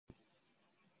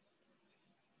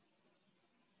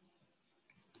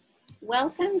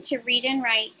Welcome to Read and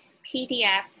Write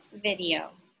PDF video.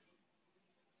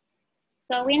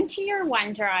 Go into your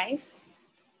OneDrive,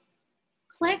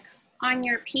 click on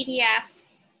your PDF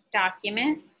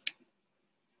document,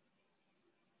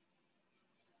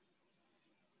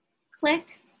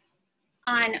 click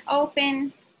on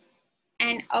Open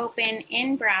and Open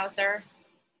in Browser.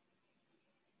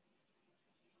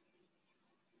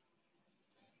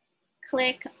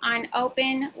 Click on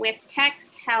Open with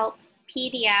Text Help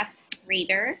PDF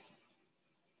Reader.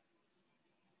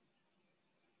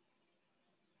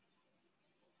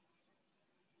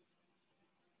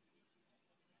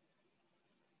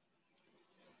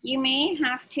 You may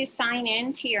have to sign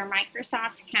in to your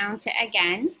Microsoft account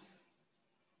again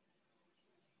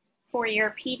for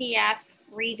your PDF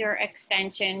Reader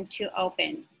extension to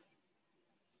open.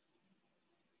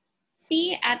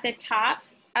 See at the top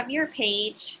of your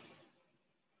page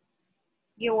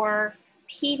your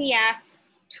PDF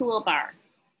toolbar.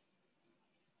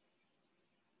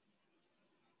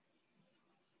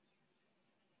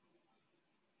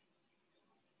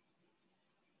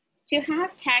 To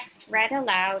have text read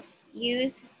aloud,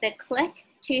 use the Click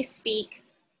to Speak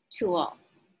tool.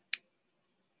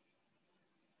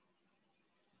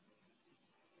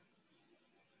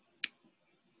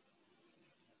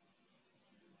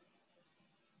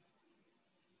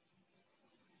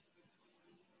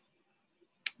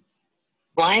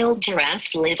 Wild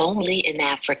giraffes live only in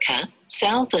Africa,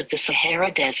 south of the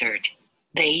Sahara Desert.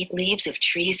 They eat leaves of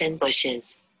trees and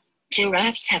bushes.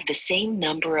 Giraffes have the same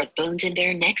number of bones in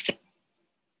their necks.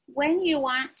 When you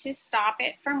want to stop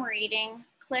it from reading,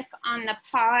 click on the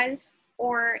pause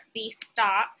or the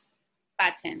stop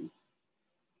button.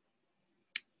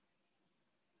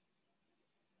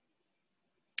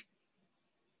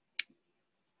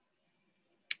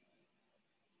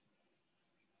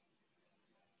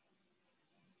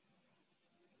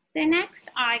 The next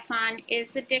icon is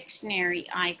the dictionary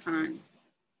icon.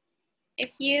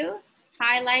 If you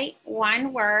highlight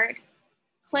one word,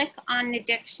 click on the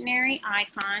dictionary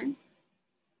icon.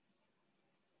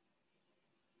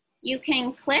 You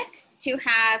can click to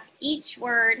have each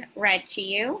word read to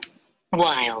you.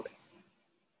 Wild.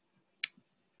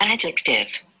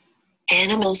 Adjective.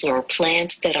 Animals or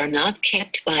plants that are not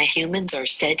kept by humans are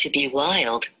said to be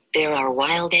wild. There are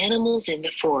wild animals in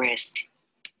the forest.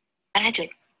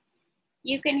 Adjective.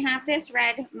 You can have this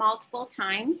read multiple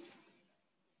times.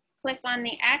 Click on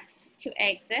the X to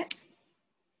exit.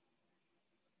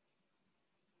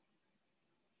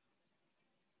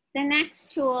 The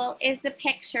next tool is the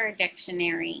picture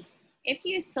dictionary. If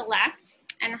you select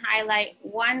and highlight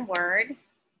one word,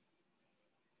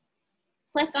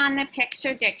 click on the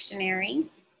picture dictionary,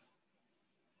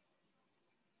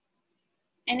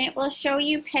 and it will show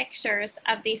you pictures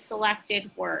of the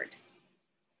selected word.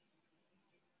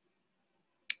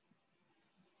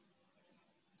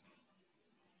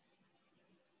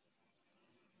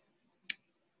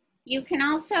 You can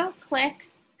also click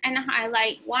and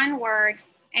highlight one word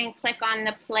and click on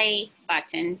the play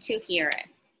button to hear it.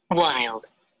 Wild.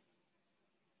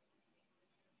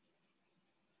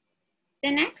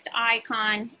 The next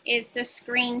icon is the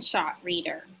screenshot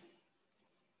reader.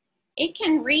 It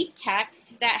can read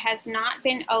text that has not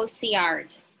been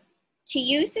OCR'd. To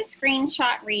use the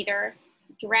screenshot reader,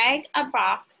 drag a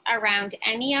box around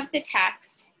any of the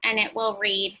text and it will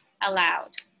read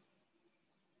aloud.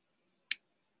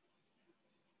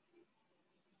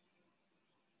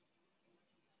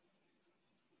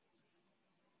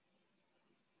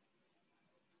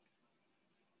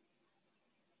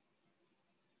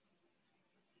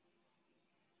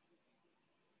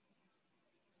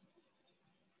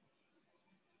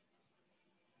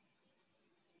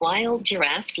 Wild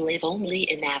giraffes live only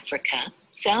in Africa,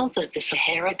 south of the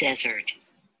Sahara Desert.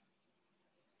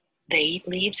 They eat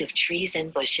leaves of trees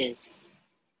and bushes.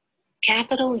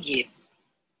 Capital U.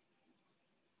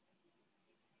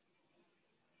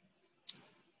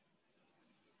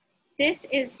 This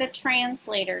is the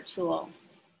translator tool.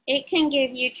 It can give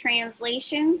you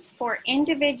translations for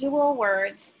individual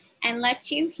words and let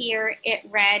you hear it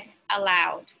read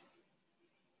aloud.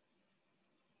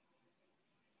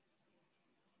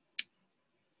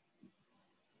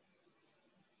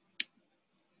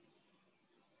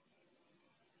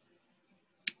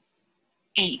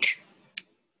 Eat.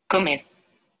 Comer.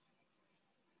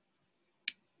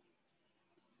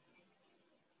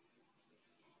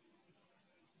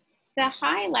 The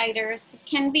highlighters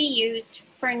can be used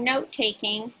for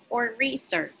note-taking or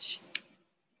research.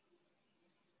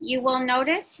 You will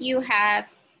notice you have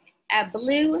a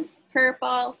blue,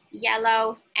 purple,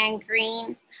 yellow, and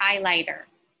green highlighter.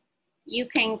 You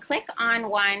can click on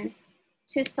one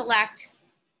to select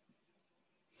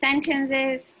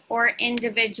sentences, or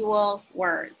individual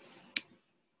words.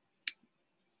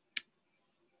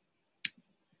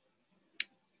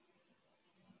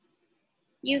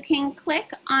 You can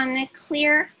click on the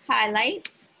clear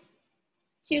highlights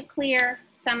to clear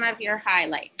some of your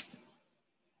highlights,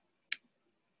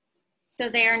 so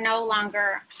they are no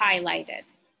longer highlighted.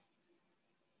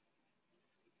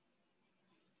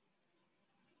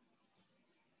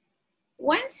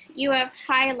 Once you have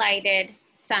highlighted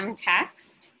some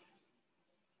text,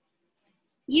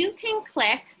 you can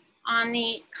click on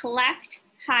the Collect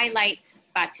Highlights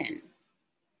button.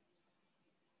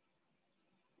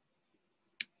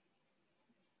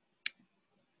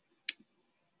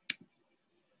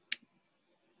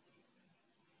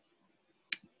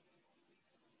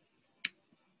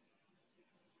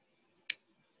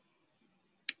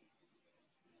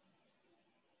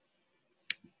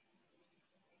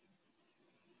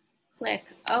 Click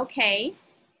OK.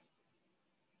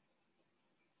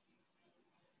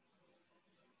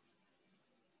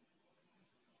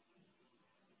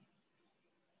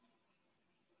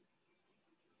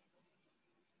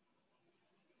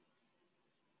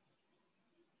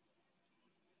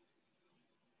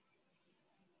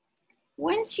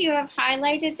 Once you have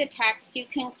highlighted the text, you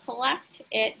can collect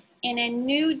it in a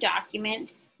new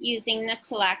document using the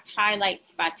Collect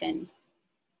Highlights button.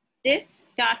 This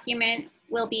document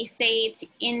will be saved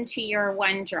into your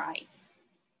OneDrive.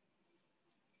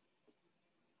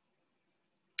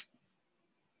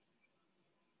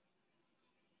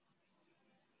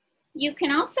 You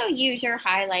can also use your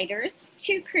highlighters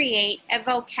to create a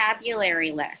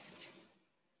vocabulary list.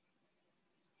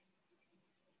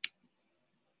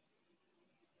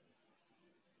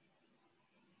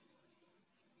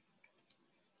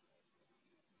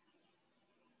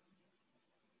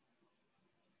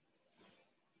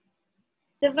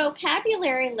 The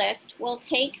vocabulary list will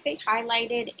take the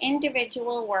highlighted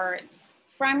individual words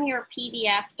from your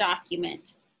PDF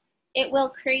document. It will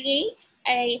create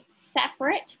a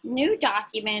separate new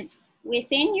document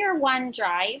within your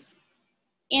OneDrive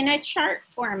in a chart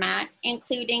format,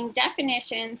 including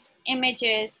definitions,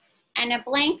 images, and a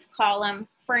blank column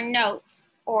for notes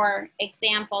or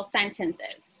example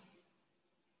sentences.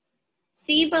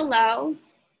 See below,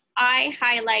 I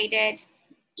highlighted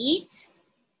eat.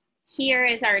 Here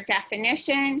is our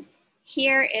definition.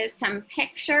 Here is some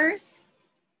pictures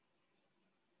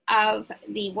of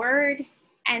the word.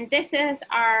 And this is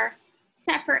our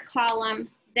separate column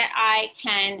that I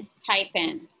can type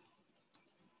in.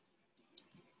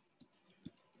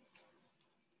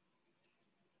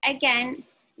 Again,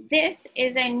 this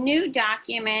is a new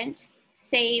document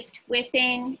saved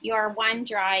within your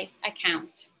OneDrive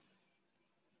account.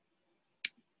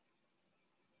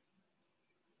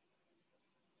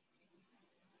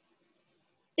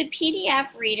 The PDF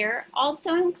reader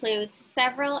also includes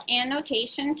several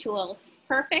annotation tools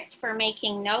perfect for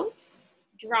making notes,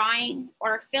 drawing,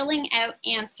 or filling out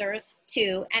answers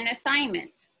to an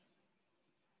assignment.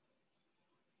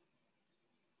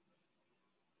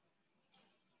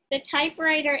 The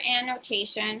typewriter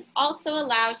annotation also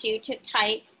allows you to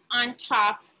type on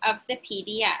top of the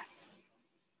PDF.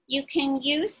 You can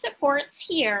use supports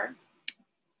here,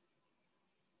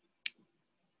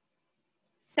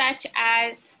 such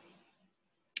as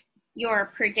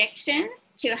your prediction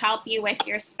to help you with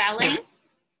your spelling,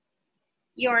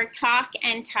 your talk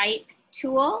and type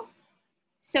tool,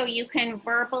 so you can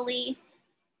verbally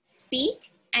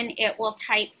speak and it will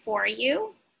type for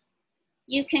you.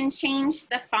 You can change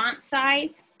the font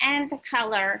size and the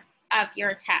color of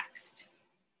your text.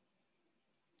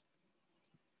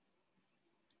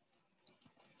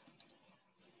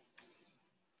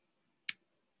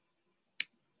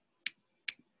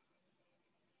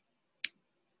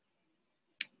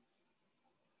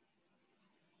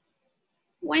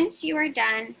 Once you are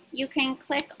done, you can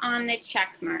click on the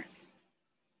check mark.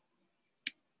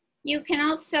 You can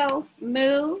also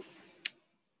move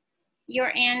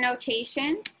your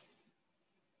annotation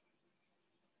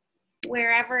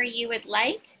wherever you would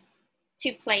like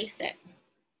to place it.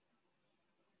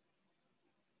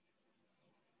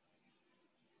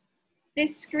 The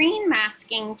screen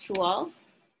masking tool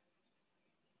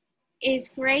is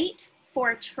great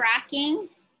for tracking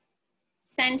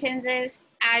sentences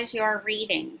as you're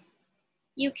reading.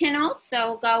 You can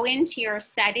also go into your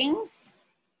settings,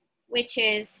 which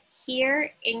is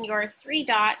here in your three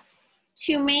dots,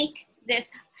 to make this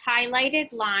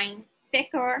highlighted line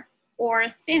thicker or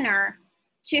thinner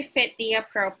to fit the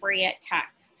appropriate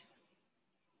text.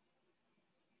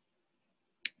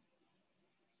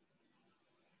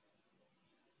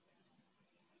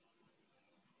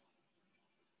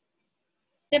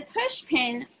 The push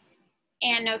pin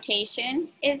annotation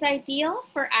is ideal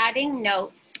for adding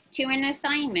notes to an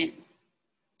assignment.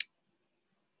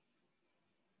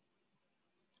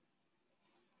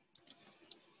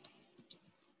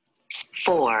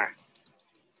 Four.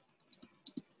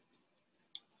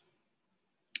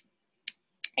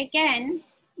 Again,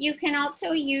 you can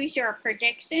also use your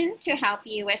prediction to help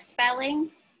you with spelling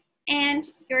and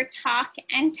your talk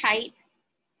and type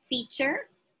feature.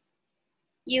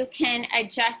 You can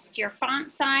adjust your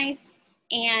font size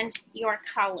and your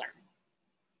color.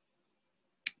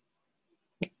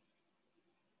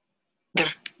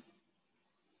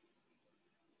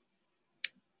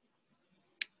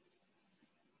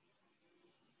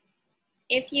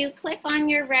 If you click on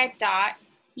your red dot,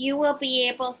 you will be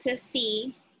able to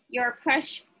see your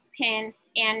push pin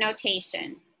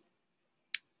annotation.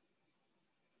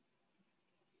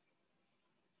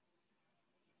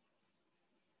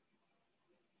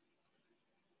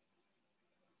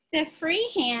 The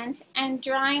freehand and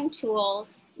drawing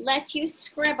tools let you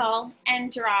scribble and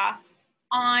draw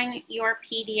on your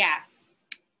PDF.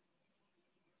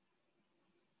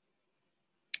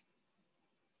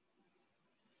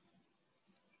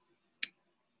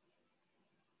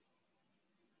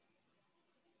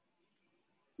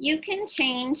 You can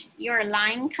change your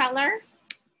line color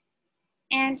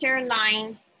and your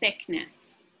line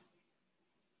thickness.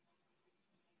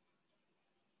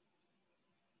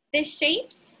 The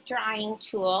Shapes drawing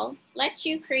tool lets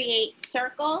you create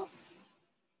circles,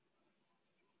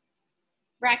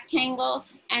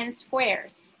 rectangles, and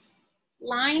squares.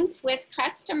 Lines with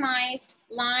customized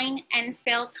line and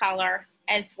fill color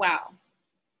as well.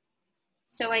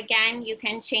 So again, you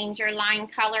can change your line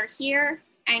color here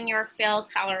and your fill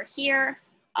color here,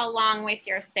 along with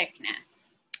your thickness.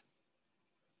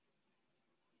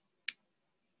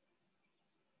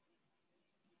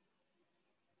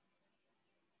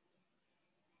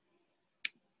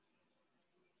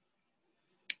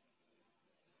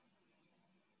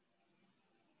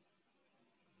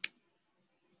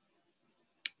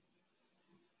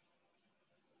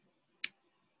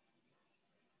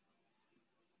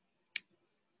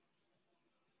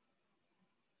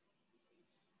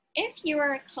 If you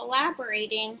are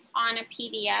collaborating on a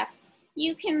PDF,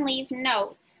 you can leave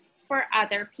notes for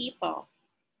other people.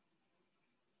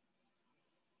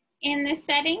 In the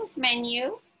settings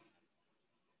menu,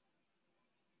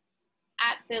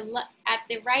 at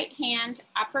the right-hand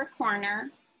upper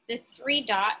corner, the 3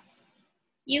 dots,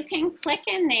 you can click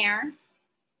in there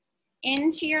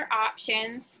into your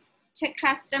options to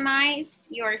customize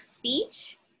your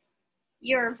speech,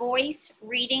 your voice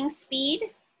reading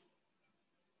speed.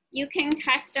 You can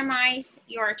customize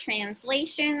your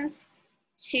translations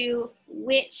to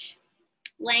which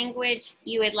language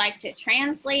you would like to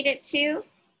translate it to.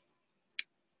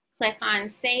 Click on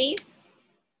Save.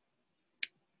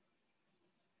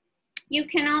 You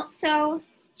can also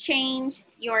change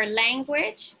your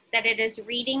language that it is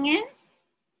reading in.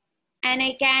 And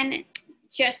again,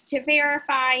 just to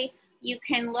verify, you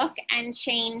can look and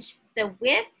change the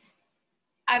width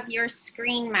of your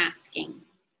screen masking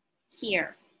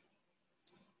here.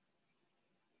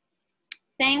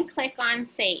 Then click on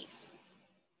Save.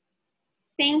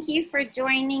 Thank you for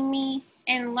joining me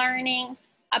in learning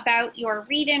about your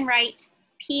Read and Write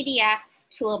PDF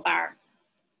toolbar.